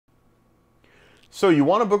So you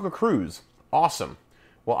want to book a cruise. Awesome.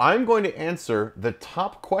 Well, I'm going to answer the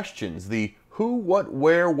top questions, the who, what,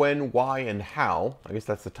 where, when, why, and how. I guess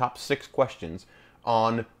that's the top 6 questions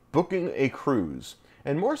on booking a cruise.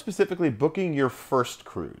 And more specifically, booking your first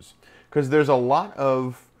cruise. Because there's a lot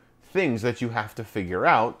of things that you have to figure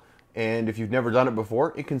out. And if you've never done it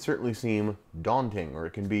before, it can certainly seem daunting, or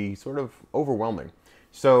it can be sort of overwhelming.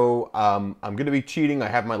 So I'm going to be cheating. I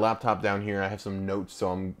have my laptop down here. I have some notes.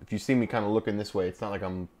 So if you see me kind of looking this way, it's not like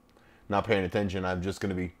I'm not paying attention. I'm just going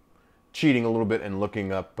to be cheating a little bit and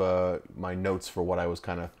looking up my notes for what I was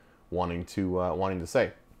kind of wanting to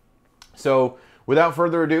say. So without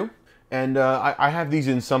further ado, and I have these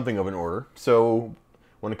in something of an order. So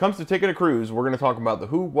when it comes to taking a cruise, we're going to talk about the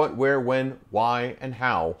who, what, where, when, why, and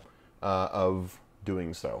how of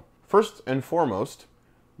doing so. First and foremost,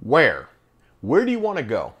 where? Where do you want to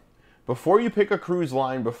go? Before you pick a cruise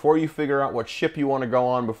line, before you figure out what ship you want to go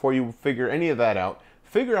on, before you figure any of that out,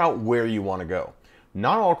 figure out where you want to go.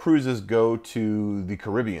 Not all cruises go to the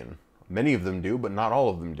Caribbean. Many of them do, but not all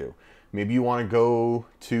of them do. Maybe you want to go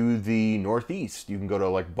to the Northeast. You can go to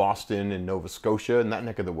like Boston and Nova Scotia and that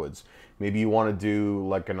neck of the woods. Maybe you want to do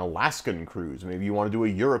like an Alaskan cruise. Maybe you want to do a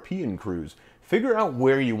European cruise. Figure out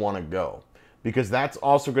where you want to go, because that's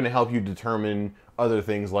also going to help you determine other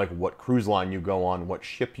things like what cruise line you go on, what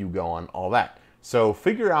ship you go on, all that. So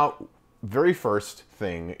figure out, very first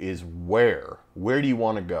thing is where. Where do you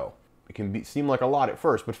want to go? It can seem like a lot at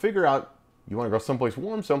first, but figure out, you want to go someplace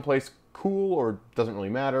warm, someplace cool, or doesn't really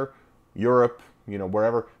matter. Europe,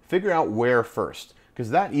 wherever. Figure out where first,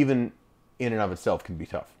 because that even in and of itself can be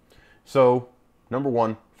tough. So number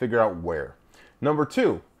 1, figure out where. Number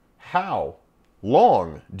 2, how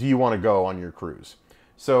long do you want to go on your cruise?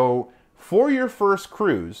 So for your first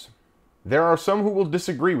cruise, there are some who will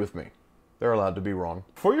disagree with me. They're allowed to be wrong.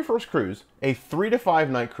 For your first cruise, a 3 to 5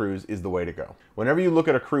 night cruise is the way to go. Whenever you look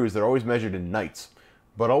at a cruise, they're always measured in nights,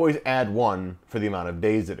 but always add 1 for the amount of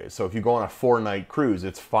days it is. So if you go on a 4-night cruise,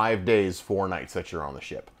 it's 5 days, 4 nights that you're on the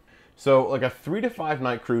ship. So like a 3 to 5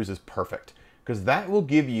 night cruise is perfect, because that will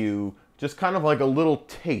give you just kind of like a little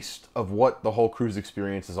taste of what the whole cruise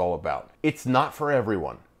experience is all about. It's not for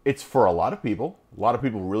everyone. It's for a lot of people. A lot of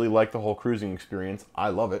people really like the whole cruising experience. I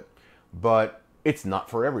love it, but it's not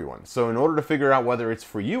for everyone. So in order to figure out whether it's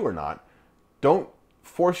for you or not, don't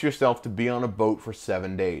force yourself to be on a boat for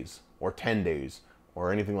 7 days or 10 days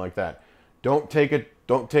or anything like that. Don't take an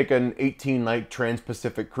 18-night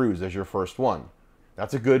Trans-Pacific cruise as your first one.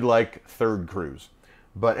 That's a good like 3rd cruise.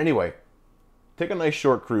 But anyway, take a nice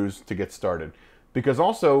short cruise to get started, because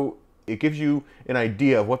also it gives you an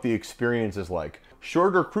idea of what the experience is like.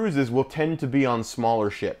 Shorter cruises will tend to be on smaller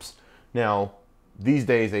ships. Now, these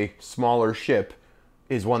days, a smaller ship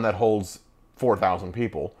is one that holds 4,000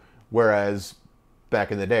 people, whereas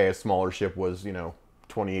back in the day, a smaller ship was,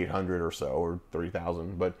 2,800 or so, or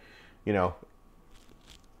 3,000. But,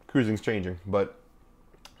 cruising's changing. But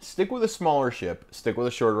stick with a smaller ship, stick with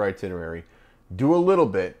a shorter itinerary, do a little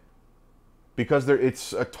bit, because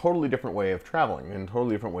it's a totally different way of traveling and a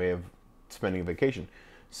totally different way of spending a vacation.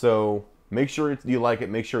 So make sure you like it,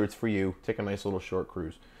 make sure it's for you, take a nice little short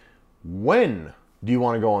cruise. When do you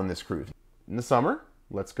want to go on this cruise? In the summer?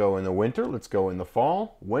 Let's go in the winter. Let's go in the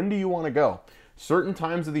fall. When do you want to go? Certain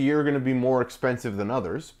times of the year are going to be more expensive than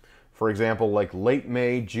others. For example, like late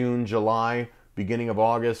May, June, July, beginning of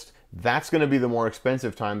August. That's going to be the more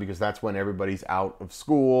expensive time, because that's when everybody's out of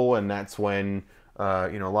school, and that's when a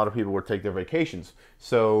lot of people will take their vacations.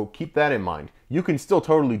 So keep that in mind. You can still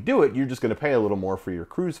totally do it. You're just going to pay a little more for your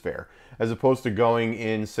cruise fare, as opposed to going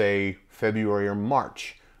in, say, February or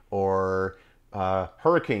March, or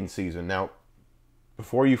hurricane season. Now,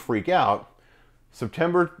 before you freak out,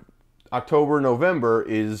 September, October, November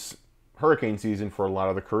is hurricane season for a lot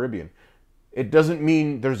of the Caribbean. It doesn't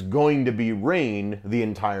mean there's going to be rain the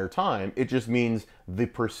entire time. It just means the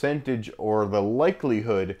percentage or the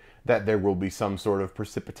likelihood that there will be some sort of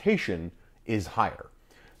precipitation is higher.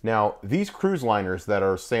 Now, these cruise liners that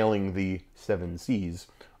are sailing the 7 seas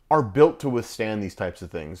are built to withstand these types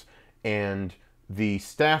of things, and the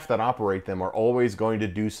staff that operate them are always going to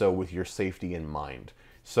do so with your safety in mind.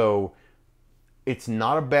 So it's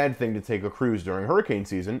not a bad thing to take a cruise during hurricane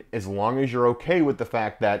season, as long as you're okay with the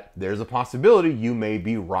fact that there's a possibility you may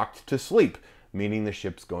be rocked to sleep, meaning the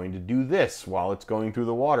ship's going to do this while it's going through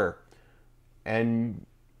the water. And,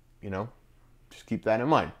 just keep that in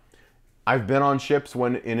mind. I've been on ships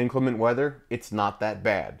when in inclement weather, it's not that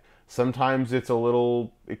bad. Sometimes it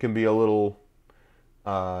can be a little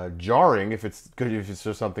jarring if it's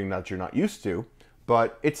just something that you're not used to,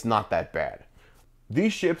 but it's not that bad.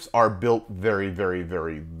 These ships are built very, very,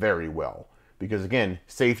 very, very well, because again,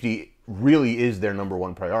 safety really is their number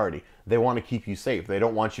one priority. They want to keep you safe. They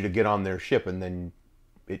don't want you to get on their ship and then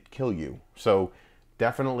it kill you. So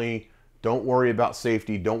definitely don't worry about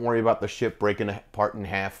safety. Don't worry about the ship breaking apart in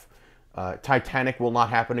half. Titanic will not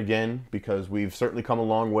happen again because we've certainly come a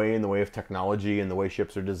long way in the way of technology and the way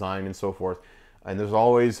ships are designed and so forth. And there's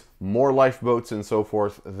always more lifeboats and so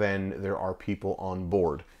forth than there are people on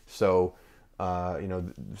board. So,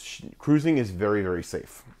 cruising is very, very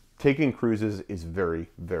safe. Taking cruises is very,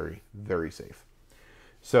 very, very safe.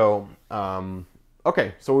 So,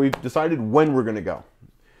 okay, so we've decided when we're going to go.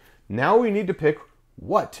 Now we need to pick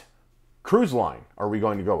what cruise line are we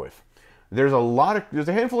going to go with. There's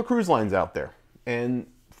a handful of cruise lines out there, and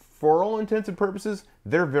for all intents and purposes,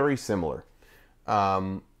 they're very similar.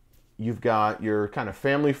 You've got your kind of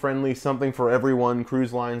family-friendly, something for everyone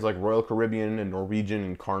cruise lines like Royal Caribbean and Norwegian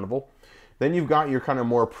and Carnival. Then you've got your kind of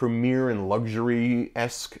more premier and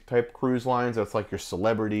luxury-esque type cruise lines. That's like your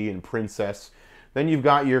Celebrity and Princess. Then you've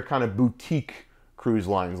got your kind of boutique cruise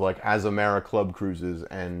lines like Azamara Club Cruises,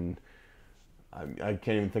 and I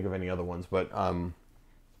can't even think of any other ones. But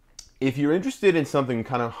if you're interested in something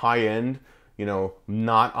kind of high-end,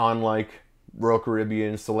 not on like Royal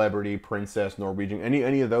Caribbean, Celebrity, Princess, Norwegian,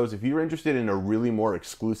 any of those, if you're interested in a really more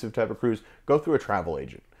exclusive type of cruise, go through a travel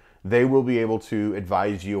agent. They will be able to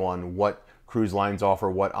advise you on what cruise lines offer,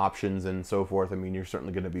 what options, and so forth. I mean, you're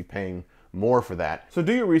certainly going to be paying more for that. So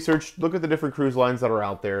do your research, look at the different cruise lines that are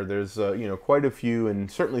out there. There's, quite a few,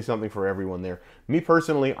 and certainly something for everyone there. Me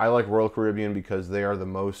personally, I like Royal Caribbean because they are the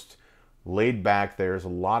most laid back. There's a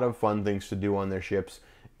lot of fun things to do on their ships,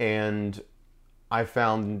 and I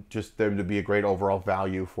found just them to be a great overall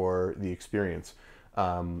value for the experience.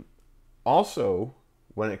 Also,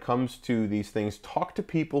 when it comes to these things, talk to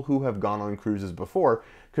people who have gone on cruises before,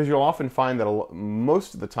 because you'll often find that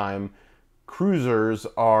most of the time, cruisers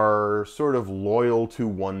are sort of loyal to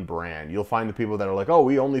one brand. You'll find the people that are like, oh,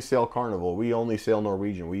 we only sail Carnival, we only sail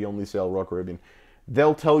Norwegian, we only sail Royal Caribbean.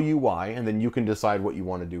 They'll tell you why, and then you can decide what you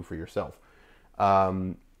want to do for yourself.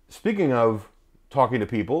 Speaking of talking to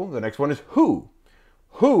people, the next one is who.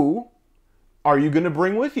 Who are you going to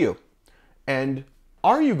bring with you? And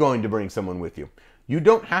are you going to bring someone with you? You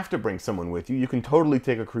don't have to bring someone with you. You can totally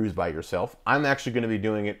take a cruise by yourself. I'm actually going to be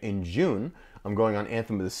doing it in June. I'm going on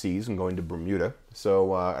Anthem of the Seas. I'm going to Bermuda.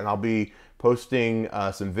 So, and I'll be posting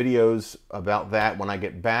some videos about that when I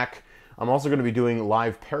get back. I'm also going to be doing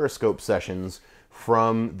live Periscope sessions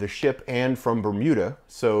from the ship and from Bermuda.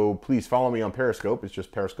 So please follow me on Periscope. It's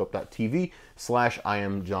just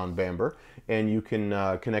periscope.tv/IamJohnBamber. And you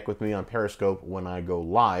can connect with me on Periscope when I go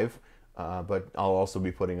live. But I'll also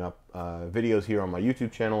be putting up videos here on my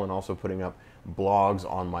YouTube channel and also putting up blogs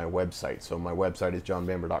on my website. So my website is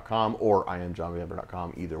johnbamber.com or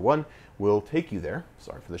IamJohnBamber.com. Either one will take you there.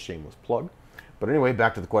 Sorry for the shameless plug. But anyway,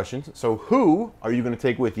 back to the questions. So who are you going to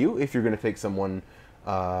take with you if you're going to take someone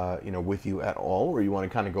with you at all, or you want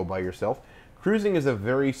to kind of go by yourself? Cruising is a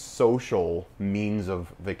very social means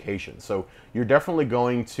of vacation. So you're definitely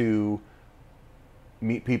going to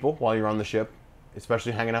meet people while you're on the ship,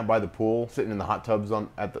 especially hanging out by the pool, sitting in the hot tubs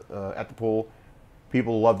at the pool.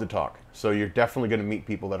 People love to talk, so you're definitely going to meet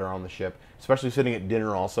people that are on the ship, especially sitting at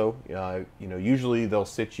dinner also. Usually they'll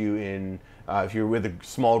sit you in, if you're with a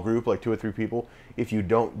small group, like 2 or 3 people, if you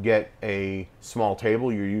don't get a small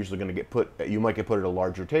table, you're usually going to you might get put at a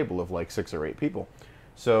larger table of like 6 or 8 people.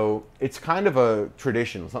 So it's kind of a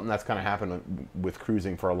tradition, something that's kind of happened with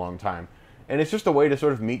cruising for a long time. And it's just a way to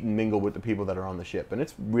sort of meet and mingle with the people that are on the ship, and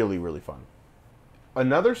it's really, really fun.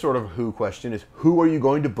 Another sort of who question is, who are you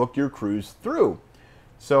going to book your cruise through?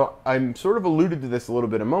 So I'm sort of alluded to this a little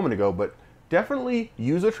bit a moment ago, but definitely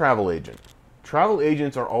use a travel agent. Travel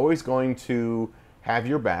agents are always going to have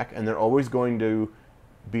your back, and they're always going to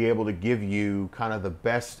be able to give you kind of the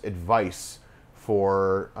best advice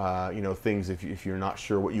for things. If you're not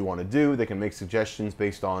sure what you want to do, they can make suggestions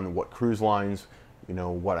based on what cruise lines,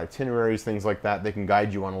 what itineraries, things like that. They can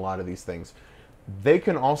guide you on a lot of these things. They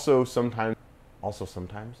can also sometimes, what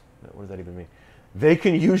does that even mean? They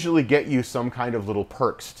can usually get you some kind of little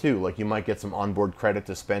perks too. Like you might get some onboard credit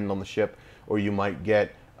to spend on the ship, or you might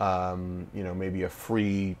get, maybe a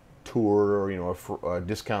free tour, or a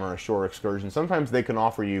discount on a shore excursion. Sometimes they can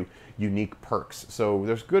offer you unique perks. So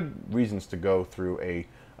there's good reasons to go through a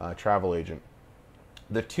travel agent.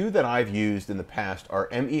 The 2 that I've used in the past are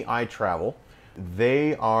MEI Travel.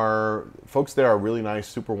 Folks there are really nice,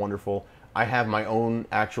 super wonderful. I have my own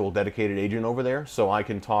actual dedicated agent over there, so I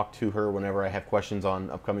can talk to her whenever I have questions on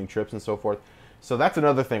upcoming trips and so forth. So that's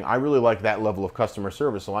another thing. I really like that level of customer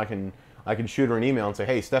service, so I can I can shoot her an email and say,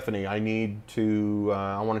 hey, Stephanie, I need to,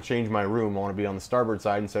 I want to change my room. I want to be on the starboard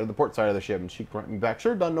side instead of the port side of the ship. And she can write me back,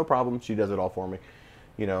 sure, done, no problem. She does it all for me,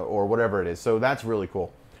 you know, or whatever it is. So that's really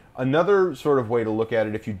cool. Another sort of way to look at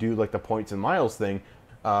it, if you do like the points and miles thing,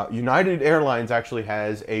 United Airlines actually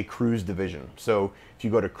has a cruise division. So if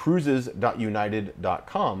you go to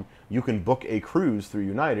cruises.united.com, you can book a cruise through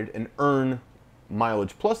United and earn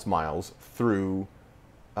mileage plus miles through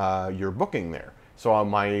your booking there. So on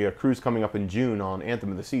my cruise coming up in June on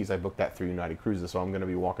Anthem of the Seas, I booked that through United Cruises. So I'm going to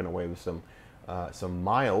be walking away with some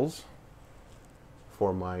miles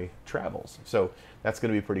for my travels. So that's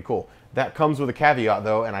going to be pretty cool. That comes with a caveat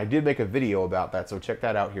though, and I did make a video about that, so check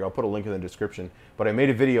that out here. I'll put a link in the description. But I made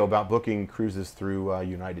a video about booking cruises through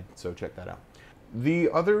United, so check that out. The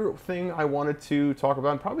other thing I wanted to talk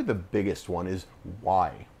about, and probably the biggest one, is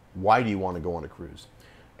why. Why do you want to go on a cruise?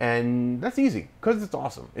 And that's easy, because it's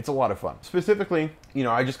awesome. It's a lot of fun. Specifically, you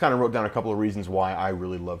know, I just kind of wrote down a couple of reasons why I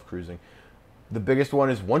really love cruising. The biggest one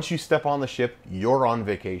is once you step on the ship, you're on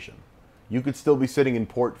vacation. You could still be sitting in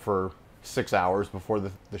port for 6 hours before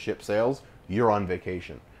the ship sails. You're on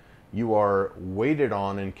vacation. You are waited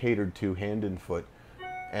on and catered to hand and foot,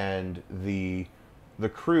 and the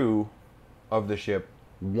crew of the ship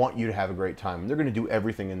want you to have a great time. They're going to do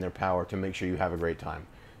everything in their power to make sure you have a great time.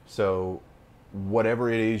 So whatever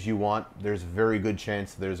it is you want, there's a very good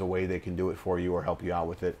chance there's a way they can do it for you or help you out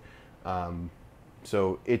with it.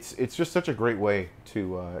 So it's just such a great way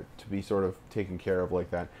to be sort of taken care of like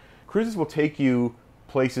that. Cruises will take you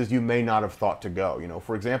places you may not have thought to go. You know,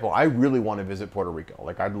 for example, I really want to visit Puerto Rico.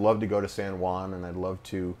 Like, I'd love to go to San Juan, and I'd love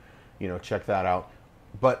to, you know, check that out.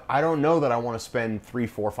 But I don't know that I want to spend 3,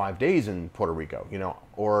 4, 5 days in Puerto Rico, you know,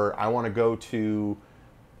 or I want to go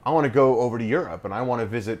over to Europe, and I want to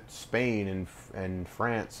visit Spain and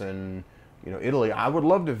France and, you know, Italy. I would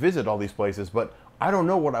love to visit all these places, but I don't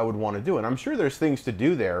know what I would want to do. And I'm sure there's things to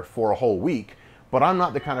do there for a whole week, but I'm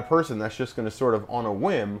not the kind of person that's just going to sort of on a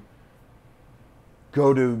whim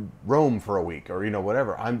go to Rome for a week or, you know,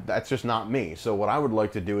 whatever. That's just not me. So what I would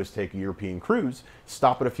like to do is take a European cruise,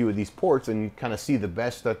 stop at a few of these ports and kind of see the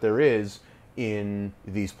best that there is in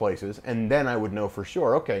these places. And then I would know for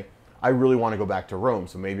sure, okay, I really want to go back to Rome,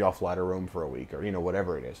 so maybe I'll fly to Rome for a week or, you know,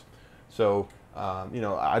 whatever it is. So, you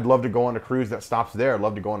know, I'd love to go on a cruise that stops there. I'd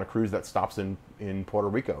love to go on a cruise that stops in Puerto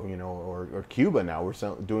Rico, you know, or Cuba now.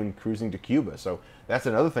 We're doing cruising to Cuba. So that's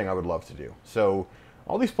another thing I would love to do. So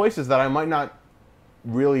all these places that I might not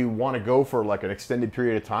really want to go for like an extended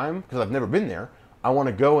period of time because I've never been there, I want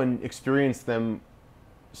to go and experience them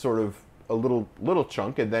sort of a little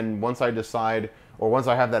chunk, and then once I decide, or once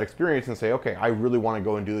I have that experience and say, okay, I really want to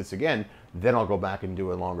go and do this again, then I'll go back and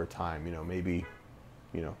do a longer time. You know, maybe,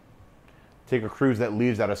 you know, take a cruise that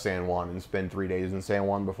leaves out of San Juan and spend 3 days in San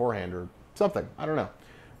Juan beforehand or something. I don't know.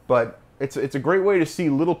 But it's a great way to see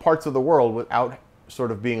little parts of the world without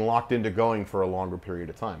sort of being locked into going for a longer period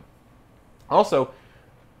of time. Also,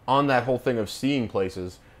 on that whole thing of seeing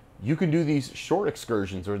places, you can do these short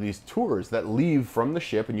excursions or these tours that leave from the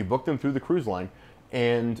ship, and you book them through the cruise line,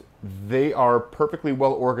 and they are perfectly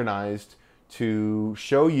well organized to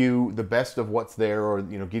show you the best of what's there, or,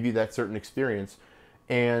 you know, give you that certain experience.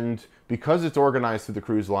 And because it's organized through the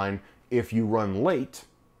cruise line, if you run late,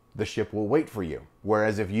 the ship will wait for you.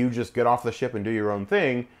 Whereas if you just get off the ship and do your own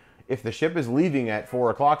thing, if the ship is leaving at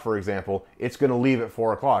 4 o'clock, for example, it's going to leave at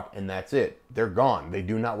 4 o'clock, and that's it. They're gone. They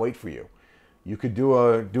do not wait for you. You could do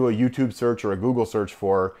a YouTube search or a Google search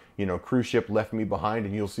for, you know, cruise ship left me behind,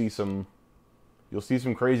 and you'll see some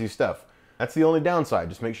crazy stuff. That's the only downside.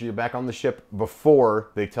 Just make sure you're back on the ship before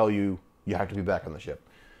they tell you you have to be back on the ship.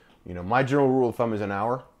 You know, my general rule of thumb is an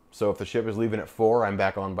hour. So if the ship is leaving at 4, I'm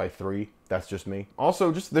back on by 3. That's just me.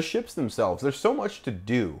 Also, just the ships themselves. There's so much to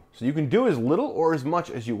do. So you can do as little or as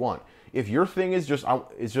much as you want. If your thing is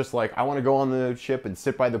just like, I want to go on the ship and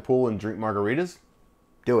sit by the pool and drink margaritas,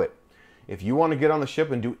 do it. If you want to get on the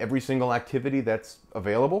ship and do every single activity that's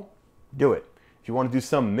available, do it. If you want to do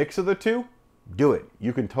some mix of the two, do it.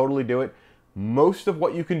 You can totally do it. Most of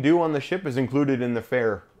what you can do on the ship is included in the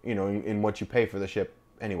fare, you know, in what you pay for the ship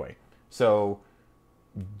anyway. So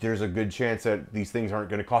there's a good chance that these things aren't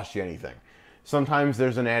going to cost you anything. Sometimes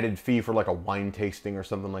there's an added fee for like a wine tasting or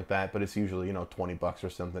something like that, but it's usually, you know, 20 bucks or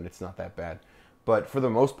something. It's not that bad. But for the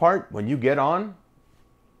most part, when you get on,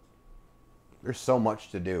 there's so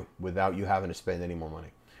much to do without you having to spend any more money.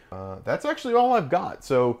 That's actually all I've got.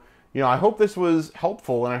 So, you know, I hope this was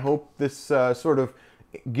helpful, and I hope this sort of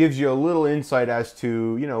gives you a little insight as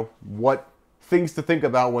to, you know, what things to think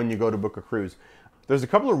about when you go to book a cruise. there's a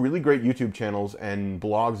couple of really great YouTube channels and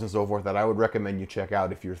blogs and so forth that I would recommend you check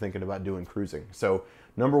out if you're thinking about doing cruising. So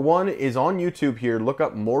number one is on YouTube here. Look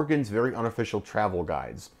up Morgan's Very Unofficial Travel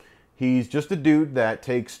Guides. He's just a dude that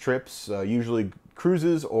takes trips, usually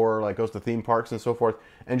cruises or like goes to theme parks and so forth,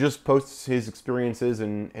 and just posts his experiences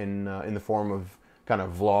in the form of kind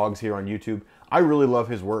of vlogs here on YouTube. I really love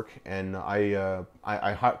his work, and I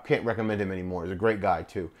can't recommend him anymore. He's a great guy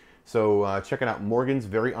too. So check it out, Morgan's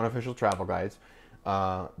Very Unofficial Travel Guides.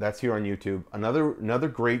 That's here on YouTube. Another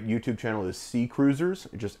great YouTube channel is Sea Cruisers,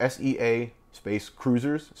 just SEA space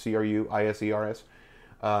Cruisers, CRUISERS.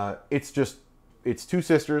 It's two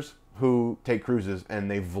sisters who take cruises and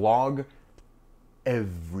they vlog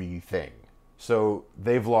everything. So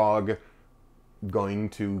they vlog going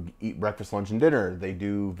to eat breakfast, lunch, and dinner. They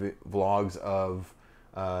do vlogs of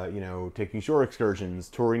taking shore excursions,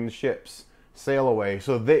 touring the ships, sail away.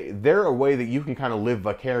 So they're a way that you can kind of live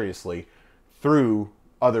vicariously through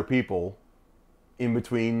other people in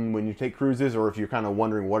between when you take cruises, or if you're kind of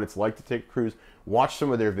wondering what it's like to take a cruise, watch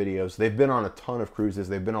some of their videos. They've been on a ton of cruises.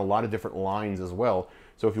 They've been on a lot of different lines as well.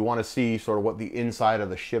 So if you want to see sort of what the inside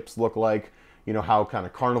of the ships look like, you know, how kind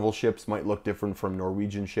of Carnival ships might look different from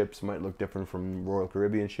Norwegian ships, might look different from Royal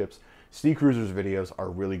Caribbean ships, Sea Cruisers videos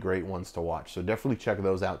are really great ones to watch. So definitely check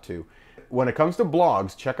those out too. When it comes to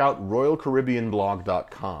blogs, check out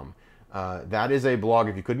RoyalCaribbeanBlog.com. That is a blog,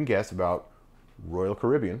 if you couldn't guess, about Royal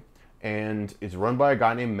Caribbean, and it's run by a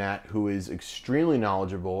guy named Matt who is extremely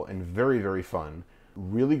knowledgeable and very, very fun.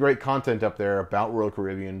 Really great content up there about Royal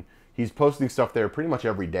Caribbean. He's posting stuff there pretty much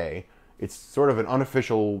every day. It's sort of an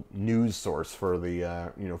unofficial news source for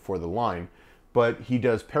the for the line, but he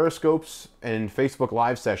does Periscopes and Facebook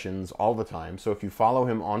Live sessions all the time. So if you follow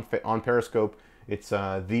him on Periscope, it's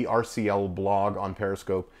the RCL blog on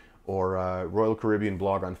Periscope or Royal Caribbean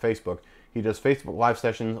blog on Facebook. He does Facebook Live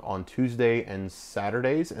sessions on Tuesday and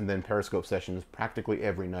Saturdays, and then Periscope sessions practically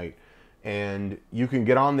every night. And you can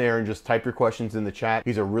get on there and just type your questions in the chat.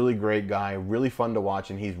 He's a really great guy, really fun to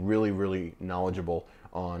watch, and he's really, really knowledgeable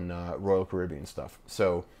on Royal Caribbean stuff.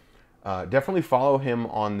 So definitely follow him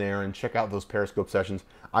on there and check out those Periscope sessions.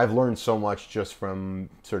 I've learned so much just from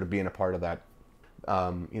sort of being a part of that.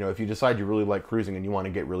 If you decide you really like cruising and you want to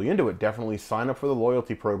get really into it, definitely sign up for the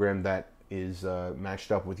loyalty program that is matched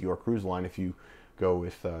up with your cruise line if you go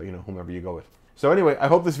with whomever you go with. So anyway, I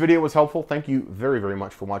hope this video was helpful. Thank you very, very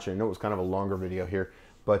much for watching. I know it was kind of a longer video here,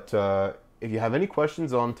 but if you have any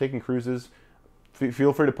questions on taking cruises,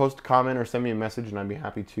 feel free to post a comment or send me a message, and I'd be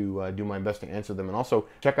happy to do my best to answer them. And also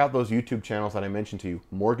check out those YouTube channels that I mentioned to you: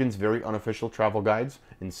 Morgan's Very Unofficial Travel Guides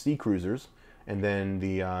and Sea Cruisers, and then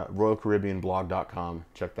the RoyalCaribbeanBlog.com.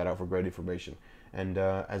 Check that out for great information. And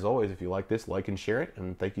as always, if you like this, like and share it.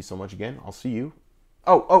 And thank you so much again. I'll see you.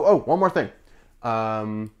 Oh, one more thing.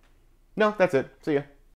 No, that's it. See ya.